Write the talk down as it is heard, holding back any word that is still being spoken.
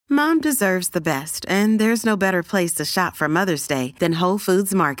Mom deserves the best, and there's no better place to shop for Mother's Day than Whole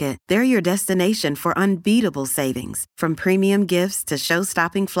Foods Market. They're your destination for unbeatable savings, from premium gifts to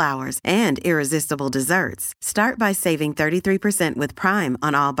show-stopping flowers and irresistible desserts. Start by saving 33% with Prime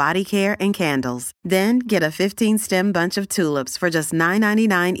on all body care and candles. Then get a 15-stem bunch of tulips for just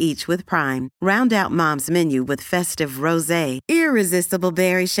 $9.99 each with Prime. Round out Mom's menu with festive rosé, irresistible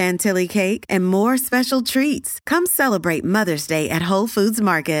berry chantilly cake, and more special treats. Come celebrate Mother's Day at Whole Foods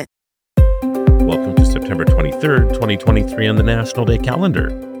Market. Welcome to September 23rd, 2023 on the National Day calendar.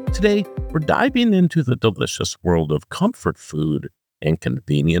 Today, we're diving into the delicious world of comfort food and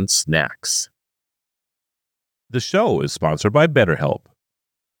convenient snacks. The show is sponsored by BetterHelp.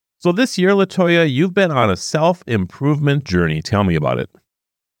 So this year, Latoya, you've been on a self-improvement journey. Tell me about it.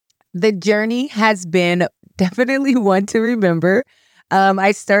 The journey has been definitely one to remember.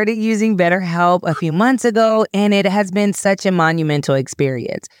 I started using BetterHelp a few months ago, and it has been such a monumental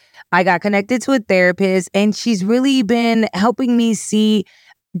experience. I got connected to a therapist, and she's really been helping me see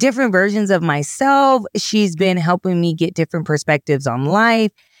different versions of myself. She's been helping me get different perspectives on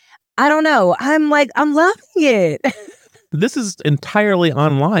life. I don't know. I'm loving it. This is entirely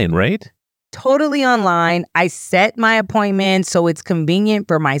online, right? Totally online. I set my appointment so it's convenient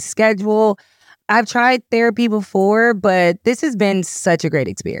for my schedule. I've tried therapy before, but this has been such a great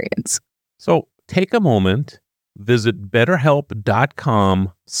experience. So take a moment, visit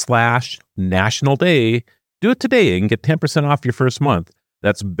betterhelp.com/National Day. Do it today and get 10% off your first month.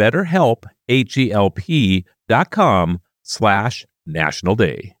 That's BetterHelp, HELP.com/National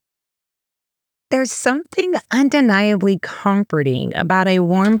Day. There's something undeniably comforting about a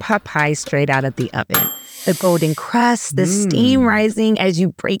warm pot pie straight out of the oven. The golden crust, the steam rising as you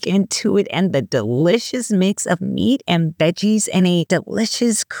break into it, and the delicious mix of meat and veggies and a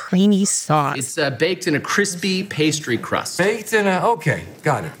delicious creamy sauce. It's baked in a crispy pastry crust. Baked in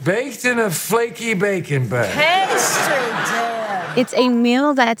a flaky bacon bag. It's a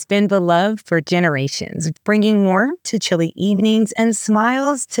meal that's been beloved for generations, bringing warmth to chilly evenings and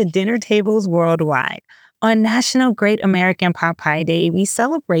smiles to dinner tables worldwide. On National Great American Pot Pie Day, we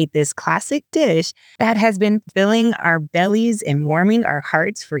celebrate this classic dish that has been filling our bellies and warming our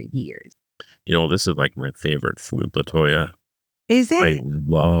hearts for years. You know, this is like my favorite food, Latoya. Is it? I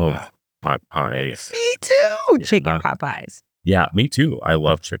love pot pies. Me too. Chicken pot pies. Yeah, me too. I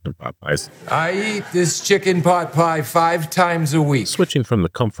love chicken pot pies. I eat this chicken pot pie 5 times a week. Switching from the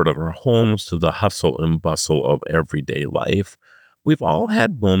comfort of our homes to the hustle and bustle of everyday life, we've all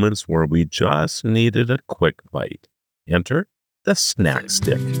had moments where we just needed a quick bite. Enter the snack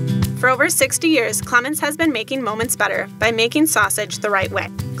stick. For over 60 years, Clements has been making moments better by making sausage the right way.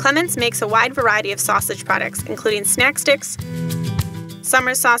 Clements makes a wide variety of sausage products, including snack sticks,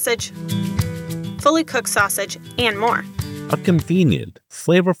 summer sausage, fully cooked sausage, and more. A convenient,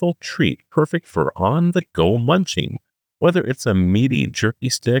 flavorful treat perfect for on-the-go munching. Whether it's a meaty jerky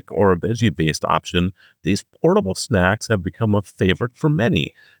stick or a veggie-based option, these portable snacks have become a favorite for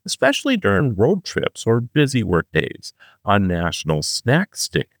many, especially during road trips or busy work days. On National Snack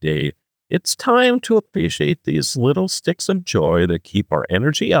Stick Day, it's time to appreciate these little sticks of joy that keep our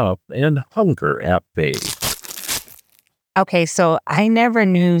energy up and hunger at bay. Okay, so I never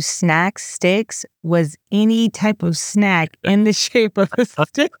knew snack sticks was any type of snack in the shape of a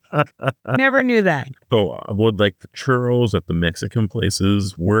stick. Never knew that. So would like the churros at the Mexican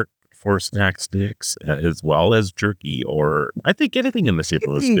places work for snack sticks as well as jerky, or I think anything in the shape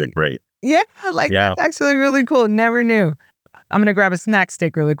of a stick, right? Yeah, that's actually really cool. Never knew. I'm going to grab a snack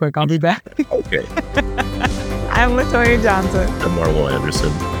stick really quick. I'll be back. Okay. I'm Latoya Johnson. I'm Marlo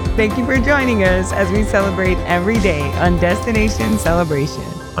Anderson. Thank you for joining us as we celebrate every day on Destination Celebration.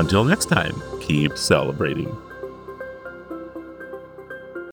 Until next time, keep celebrating.